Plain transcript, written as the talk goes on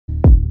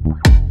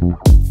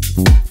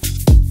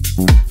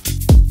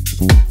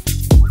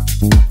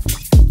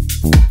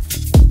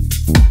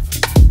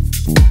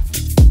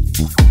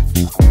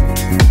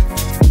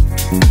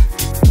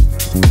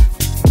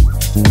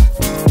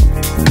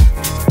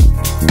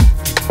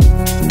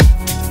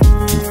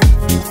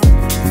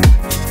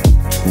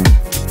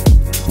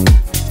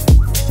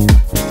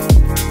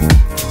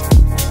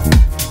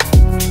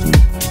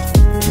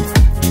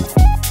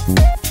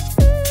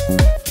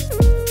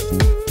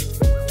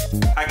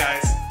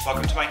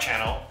Welcome to my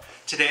channel.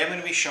 Today I'm going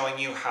to be showing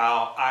you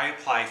how I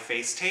apply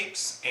face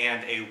tapes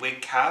and a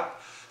wig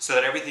cap so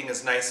that everything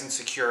is nice and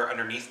secure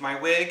underneath my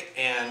wig,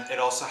 and it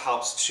also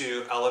helps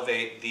to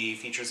elevate the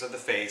features of the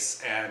face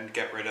and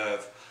get rid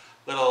of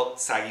little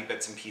saggy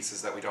bits and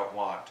pieces that we don't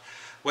want.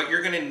 What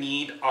you're going to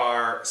need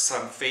are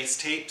some face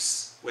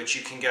tapes, which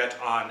you can get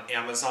on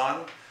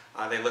Amazon.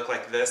 They look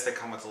like this. They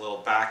come with a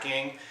little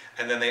backing,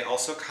 and then they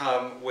also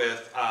come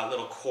with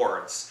little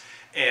cords.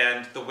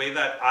 And the way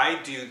that I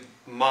do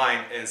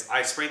mine is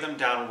I spray them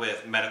down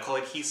with medical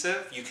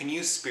adhesive. You can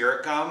use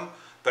spirit gum,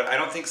 but I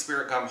don't think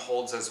spirit gum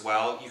holds as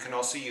well. You can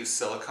also use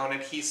silicone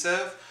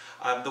adhesive.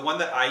 The one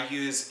that I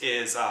use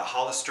is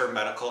Hollister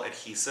medical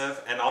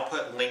adhesive, and I'll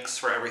put links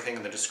for everything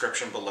in the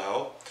description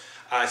below.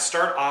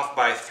 Start off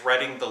by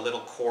threading the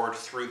little cord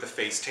through the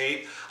face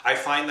tape. I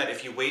find that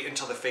if you wait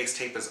until the face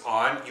tape is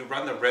on, you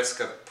run the risk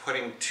of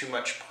putting too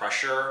much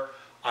pressure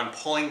on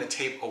pulling the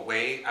tape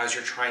away as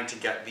you're trying to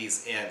get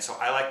these in. So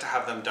I like to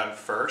have them done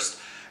first,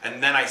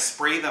 and then I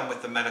spray them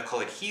with the medical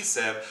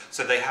adhesive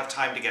so they have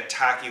time to get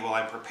tacky while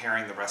I'm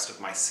preparing the rest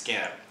of my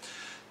skin.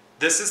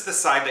 This is the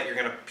side that you're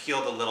going to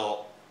peel the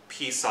little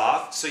piece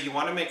off, so you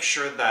want to make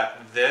sure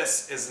that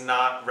this is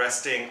not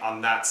resting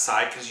on that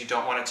side because you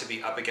don't want it to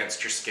be up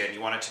against your skin.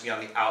 You want it to be on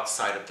the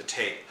outside of the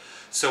tape.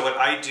 So what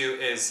I do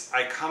is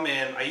I come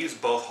in, I use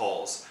both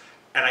holes,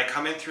 and I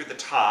come in through the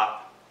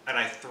top and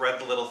I thread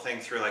the little thing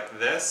through like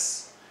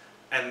this,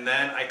 and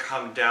then I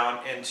come down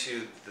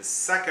into the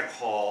second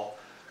hole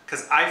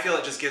because I feel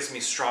it just gives me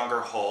stronger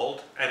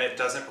hold and it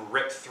doesn't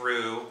rip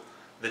through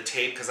the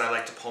tape because I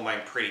like to pull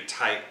mine pretty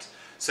tight.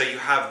 So you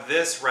have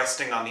this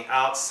resting on the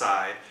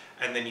outside,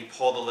 and then you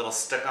pull the little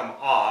stickum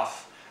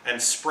off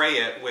and spray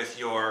it with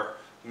your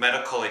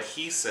medical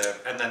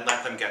adhesive and then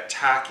let them get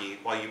tacky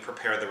while you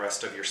prepare the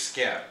rest of your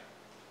skin.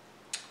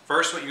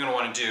 First, what you're going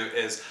to want to do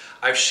is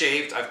I've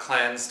shaved, I've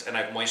cleansed, and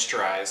I've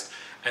moisturized,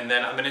 and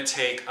then I'm going to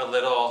take a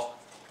little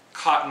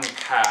cotton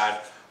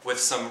pad with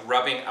some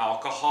rubbing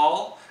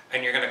alcohol,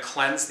 and you're going to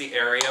cleanse the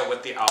area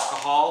with the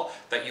alcohol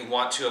that you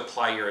want to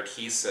apply your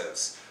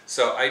adhesives.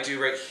 So I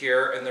do right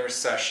here in the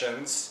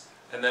recessions,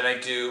 and then I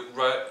do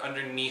right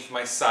underneath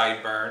my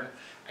sideburn,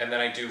 and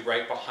then I do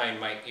right behind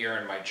my ear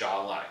and my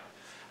jawline.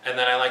 And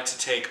then I like to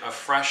take a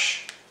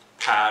fresh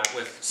pad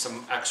with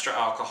some extra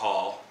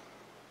alcohol,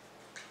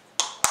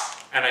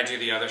 and I do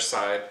the other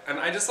side. And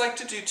I just like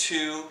to do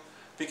two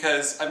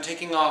because I'm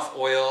taking off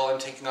oil, I'm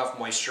taking off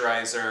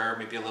moisturizer,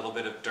 maybe a little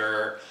bit of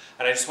dirt,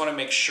 and I just want to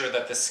make sure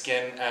that the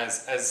skin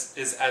is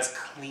as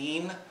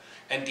clean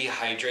and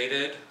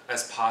dehydrated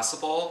as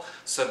possible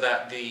so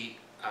that the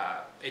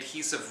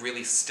adhesive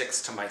really sticks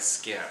to my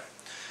skin.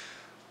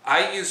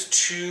 I use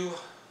two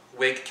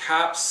wig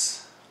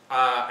caps.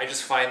 I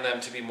just find them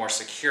to be more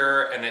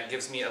secure, and it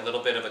gives me a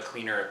little bit of a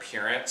cleaner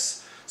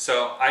appearance.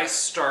 So I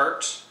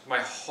start my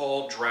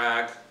whole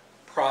drag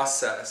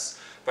process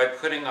by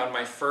putting on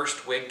my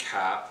first wig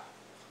cap,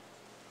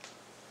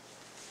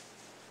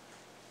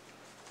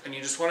 and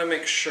you just want to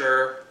make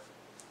sure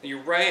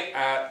you're right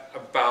at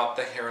about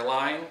the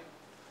hairline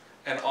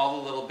and all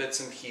the little bits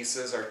and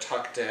pieces are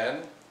tucked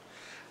in.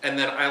 And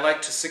then I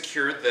like to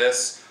secure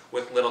this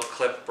with little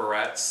clip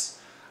barrettes.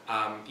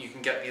 You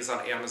can get these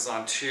on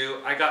Amazon too.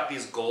 I got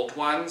these gold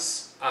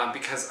ones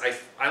because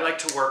I like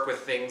to work with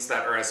things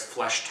that are as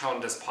flesh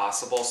toned as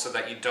possible so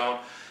that you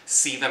don't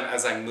see them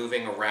as I'm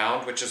moving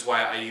around, which is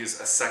why I use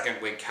a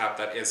second wig cap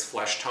that is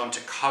flesh toned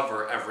to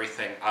cover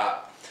everything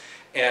up.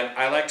 And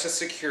I like to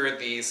secure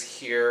these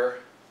here.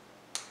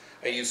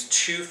 I use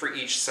two for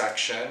each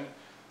section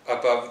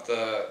above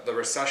the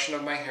recession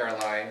of my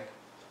hairline,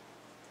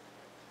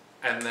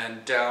 and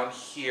then down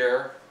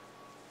here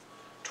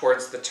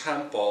towards the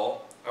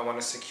temple I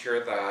want to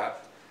secure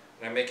that,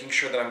 and I'm making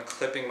sure that I'm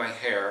clipping my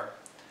hair.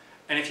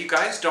 And if you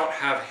guys don't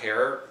have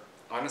hair,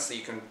 honestly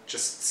you can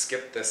just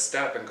skip this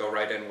step and go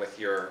right in with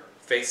your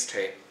face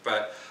tape,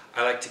 but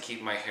I like to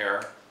keep my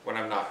hair when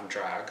I'm not in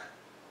drag.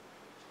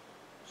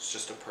 It's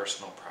just a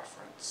personal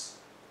preference.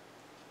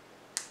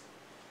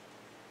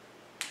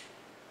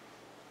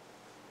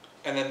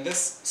 And then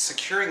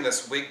securing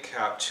this wig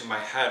cap to my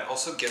head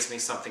also gives me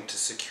something to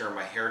secure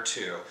my hair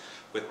to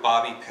with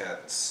bobby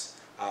pins,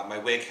 my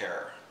wig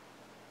hair.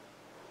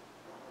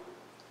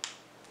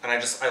 And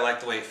I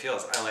like the way it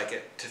feels. I like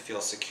it to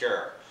feel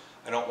secure.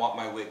 I don't want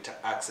my wig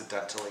to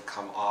accidentally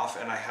come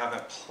off, and I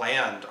haven't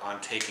planned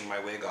on taking my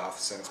wig off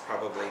since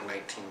probably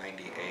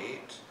 1998.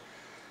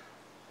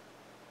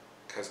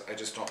 Because I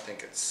just don't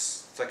think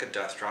it's like a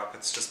death drop.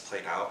 It's just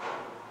played out.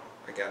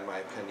 Again, my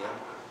opinion.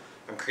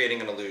 I'm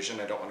creating an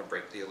illusion. I don't want to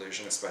break the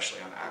illusion,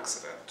 especially on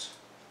accident.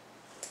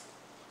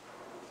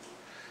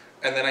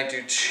 And then I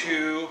do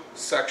two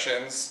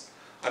sections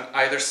on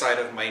either side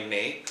of my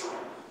nape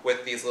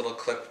with these little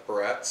clipped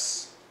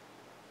barrettes.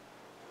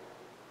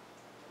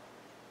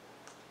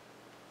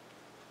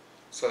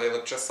 So they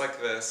look just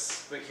like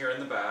this, but here in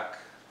the back,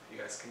 you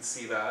guys can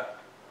see that.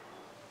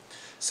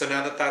 So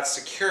now that that's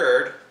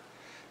secured,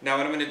 now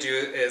what I'm going to do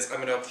is I'm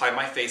going to apply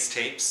my face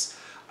tapes.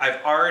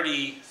 I've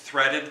already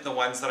threaded the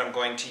ones that I'm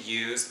going to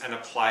use and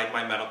applied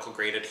my medical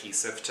grade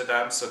adhesive to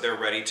them, so they're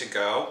ready to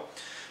go.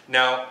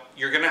 Now,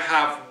 you're going to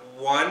have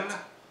one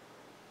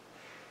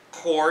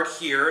cord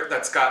here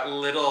that's got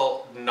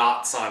little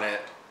knots on it,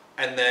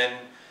 and then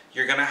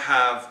you're going to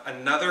have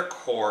another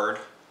cord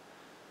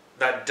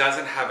that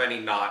doesn't have any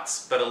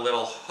knots, but a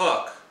little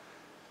hook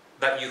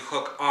that you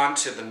hook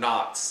onto the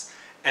knots.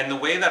 And the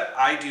way that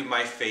I do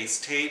my face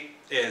tape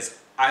is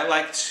I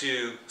like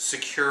to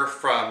secure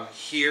from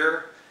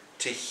here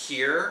to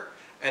here,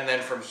 and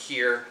then from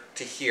here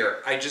to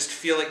here. I just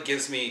feel it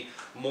gives me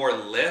more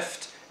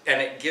lift,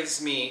 and it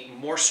gives me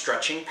more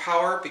stretching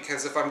power,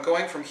 because if I'm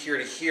going from here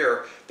to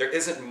here, there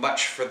isn't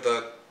much for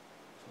the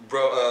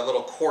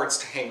little cords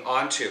to hang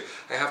onto.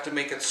 I have to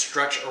make it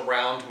stretch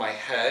around my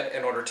head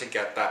in order to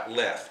get that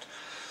lift.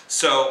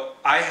 So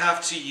I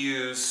have to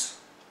use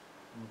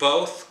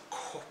both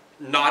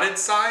knotted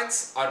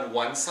sides on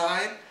one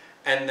side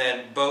and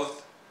then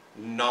both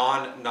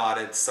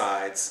non-knotted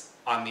sides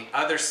on the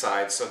other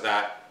side, so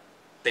that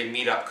they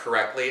meet up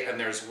correctly and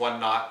there's one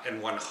knot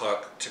and one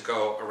hook to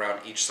go around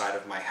each side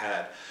of my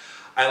head.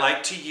 I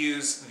like to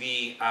use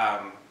the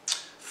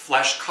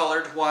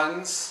flesh-colored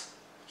ones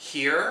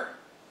here,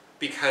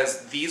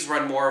 because these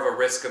run more of a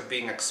risk of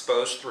being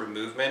exposed through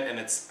movement, and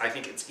I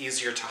think it's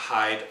easier to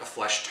hide a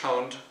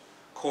flesh-toned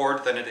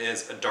cord than it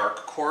is a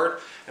dark cord.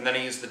 And then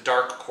I use the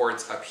dark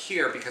cords up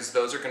here because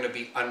those are going to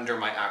be under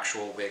my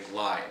actual wig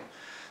line.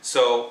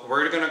 So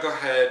we're going to go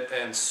ahead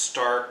and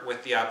start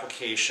with the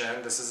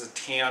application. This is a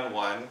tan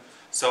one.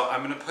 So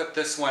I'm going to put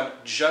this one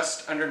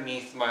just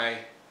underneath my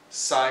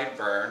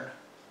sideburn,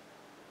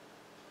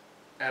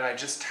 and I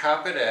just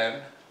tap it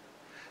in.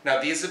 Now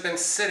these have been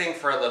sitting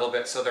for a little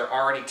bit, so they're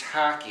already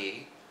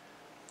tacky.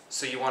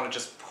 So you want to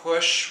just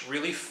push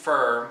really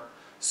firm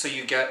so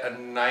you get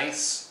a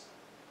nice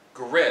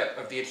grip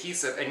of the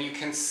adhesive. And you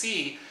can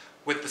see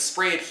with the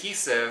spray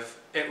adhesive,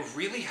 it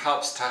really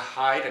helps to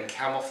hide and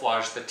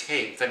camouflage the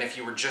tape than if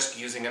you were just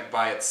using it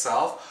by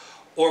itself,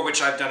 or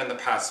which I've done in the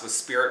past with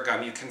spirit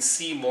gum. You can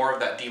see more of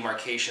that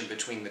demarcation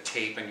between the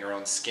tape and your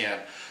own skin.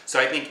 So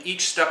I think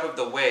each step of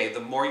the way, the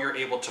more you're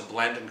able to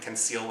blend and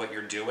conceal what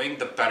you're doing,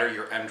 the better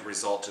your end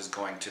result is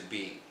going to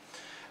be.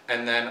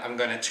 And then I'm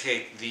going to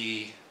take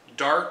the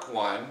dark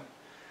one,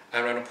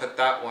 and I'm going to put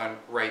that one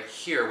right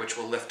here, which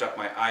will lift up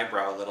my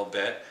eyebrow a little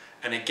bit.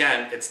 And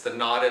again, it's the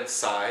knotted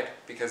side,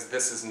 because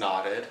this is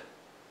knotted.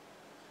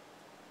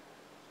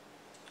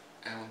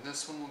 And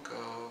this one will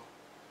go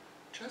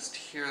just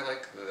here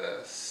like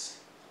this,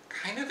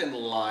 kind of in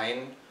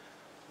line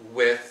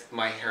with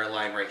my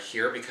hairline right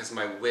here, because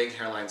my wig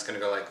hairline is going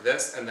to go like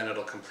this, and then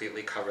it'll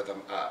completely cover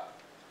them up.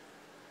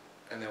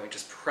 And then we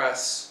just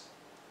press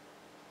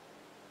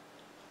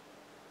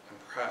and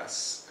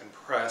press and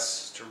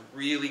press to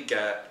really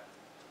get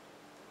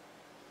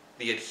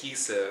the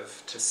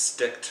adhesive to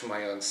stick to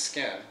my own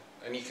skin.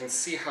 And you can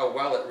see how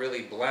well it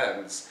really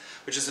blends,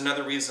 which is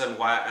another reason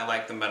why I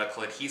like the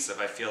medical adhesive.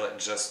 I feel it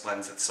just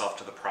lends itself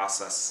to the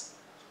process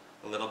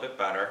a little bit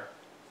better.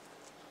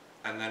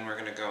 And then we're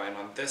going to go in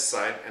on this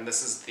side, and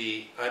this is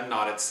the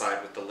unknotted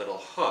side with the little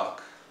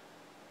hook.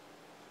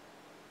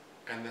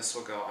 And this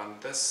will go on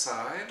this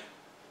side.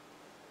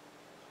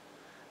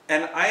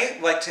 And I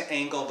like to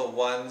angle the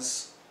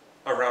ones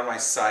around my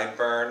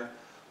sideburn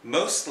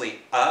mostly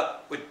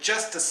up with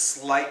just a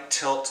slight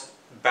tilt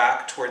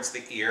back towards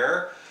the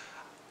ear.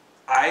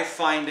 I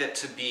find it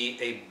to be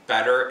a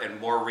better and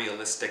more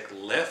realistic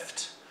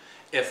lift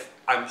if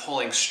I'm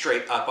pulling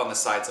straight up on the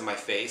sides of my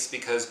face,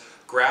 because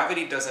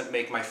gravity doesn't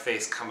make my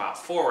face come out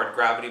forward,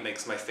 gravity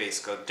makes my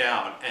face go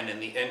down. And in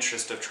the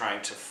interest of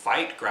trying to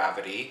fight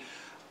gravity,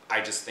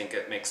 I just think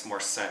it makes more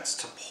sense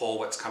to pull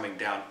what's coming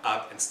down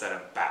up instead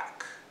of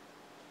back.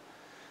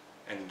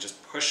 And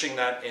just pushing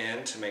that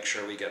in to make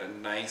sure we get a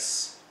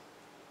nice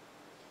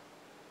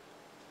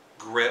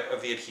grip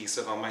of the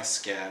adhesive on my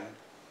skin.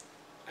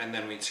 And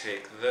then we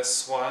take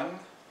this one,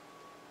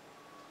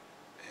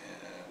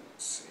 and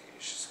let's see,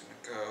 she's going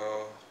to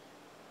go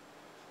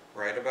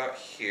right about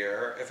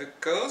here. If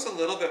it goes a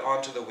little bit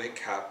onto the wig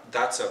cap,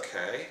 that's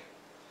okay,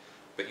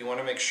 but you want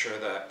to make sure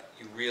that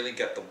you really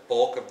get the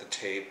bulk of the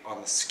tape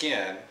on the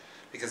skin,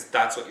 because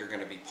that's what you're going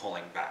to be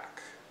pulling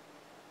back.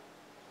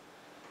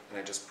 And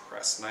I just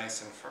press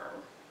nice and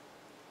firm.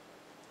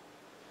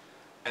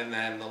 And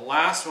then the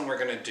last one we're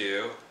going to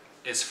do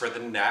is for the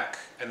neck,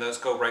 and those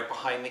go right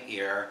behind the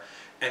ear.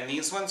 And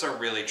these ones are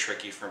really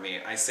tricky for me.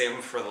 I save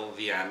them for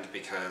the end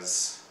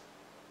because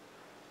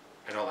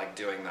I don't like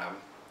doing them,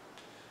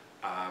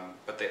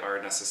 but they are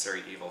a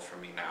necessary evil for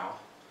me now.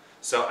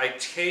 So I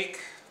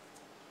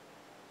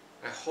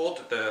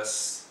hold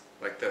this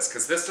like this,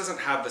 because this doesn't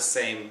have the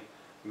same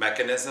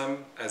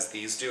mechanism as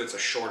these do. It's a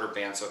shorter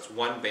band, so it's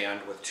one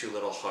band with two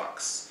little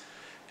hooks.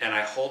 And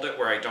I hold it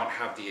where I don't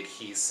have the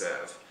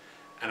adhesive,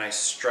 and I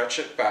stretch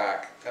it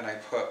back, and I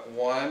put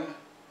one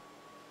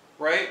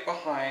right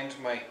behind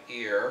my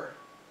ear,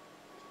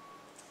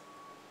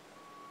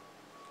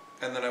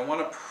 and then I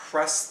want to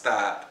press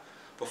that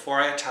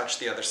before I attach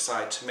the other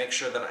side to make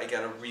sure that I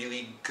get a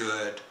really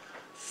good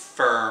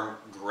firm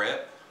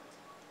grip,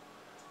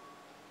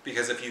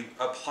 because if you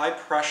apply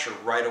pressure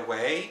right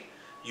away,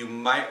 you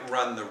might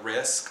run the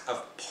risk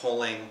of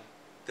pulling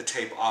the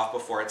tape off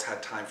before it's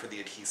had time for the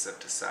adhesive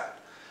to set.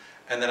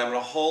 And then I'm going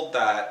to hold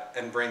that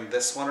and bring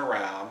this one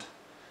around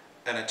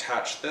and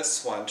attach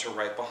this one to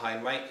right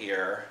behind my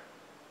ear,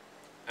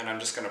 and I'm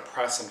just going to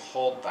press and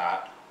hold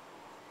that.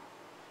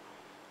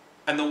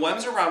 And the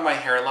ones around my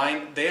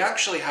hairline, they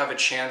actually have a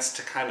chance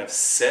to kind of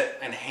sit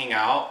and hang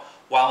out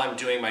while I'm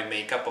doing my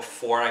makeup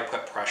before I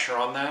put pressure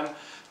on them.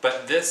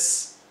 But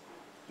this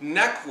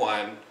neck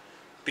one,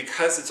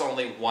 because it's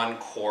only one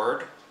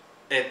cord,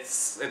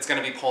 it's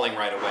going to be pulling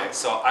right away.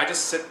 So I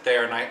just sit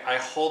there and I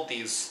hold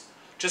these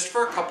just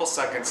for a couple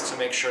seconds to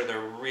make sure they're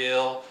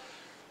real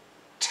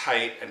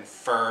tight and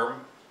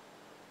firm.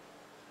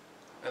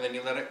 And then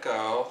you let it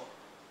go.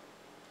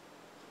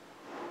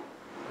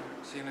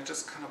 See, and it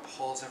just kind of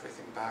pulls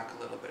everything back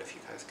a little bit, if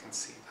you guys can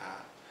see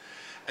that.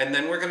 And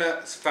then we're going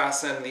to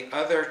fasten the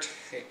other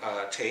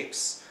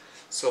tapes.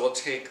 So we'll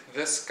take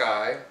this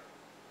guy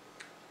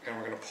and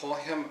we're going to pull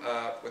him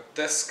up with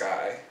this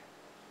guy,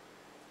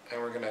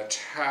 and we're going to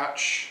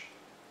attach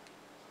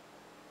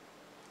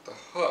the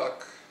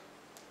hook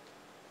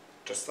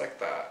just like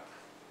that.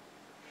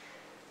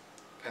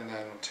 And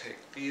then we'll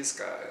take these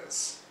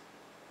guys,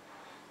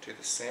 do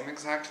the same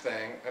exact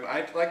thing, and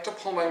I like to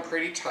pull mine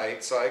pretty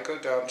tight, so I go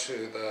down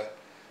to the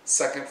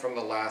second from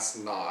the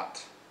last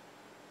knot,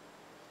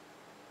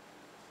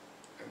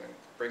 and then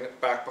bring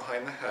it back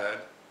behind the head.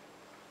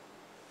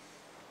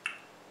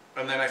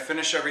 And then I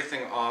finish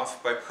everything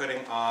off by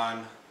putting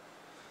on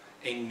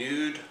a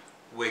nude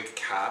wig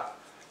cap,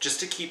 just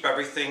to keep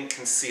everything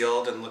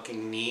concealed and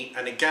looking neat.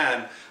 And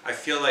again, I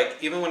feel like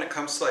even when it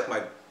comes to like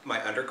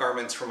my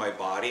undergarments for my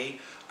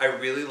body, I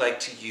really like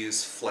to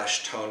use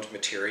flesh-toned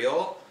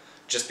material,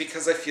 just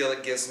because I feel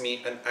it gives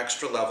me an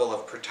extra level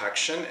of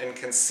protection and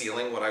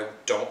concealing what I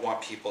don't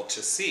want people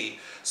to see,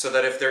 so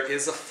that if there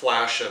is a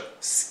flash of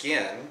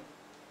skin,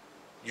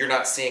 you're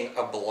not seeing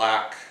a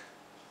black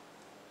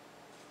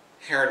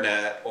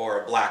hairnet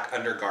or a black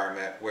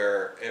undergarment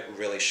where it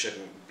really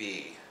shouldn't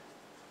be.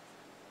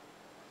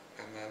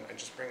 And then I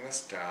just bring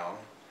this down,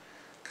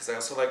 because I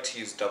also like to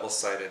use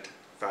double-sided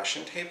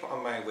fashion tape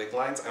on my wig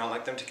lines. I don't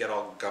like them to get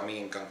all gummy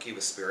and gunky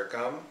with spirit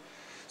gum.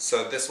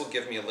 So this will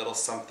give me a little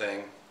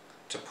something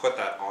to put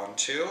that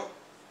onto.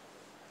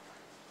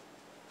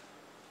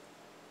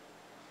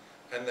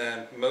 And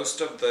then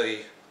most of the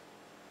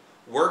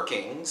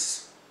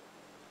workings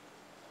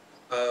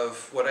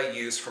of what I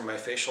use for my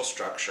facial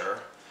structure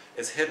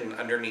is hidden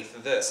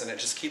underneath this, and it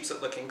just keeps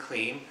it looking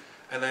clean,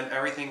 and then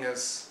everything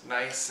is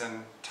nice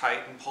and tight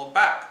and pulled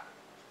back.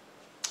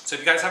 So if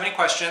you guys have any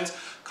questions,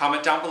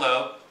 comment down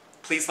below.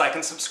 Please like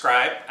and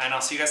subscribe, and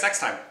I'll see you guys next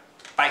time.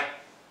 Bye.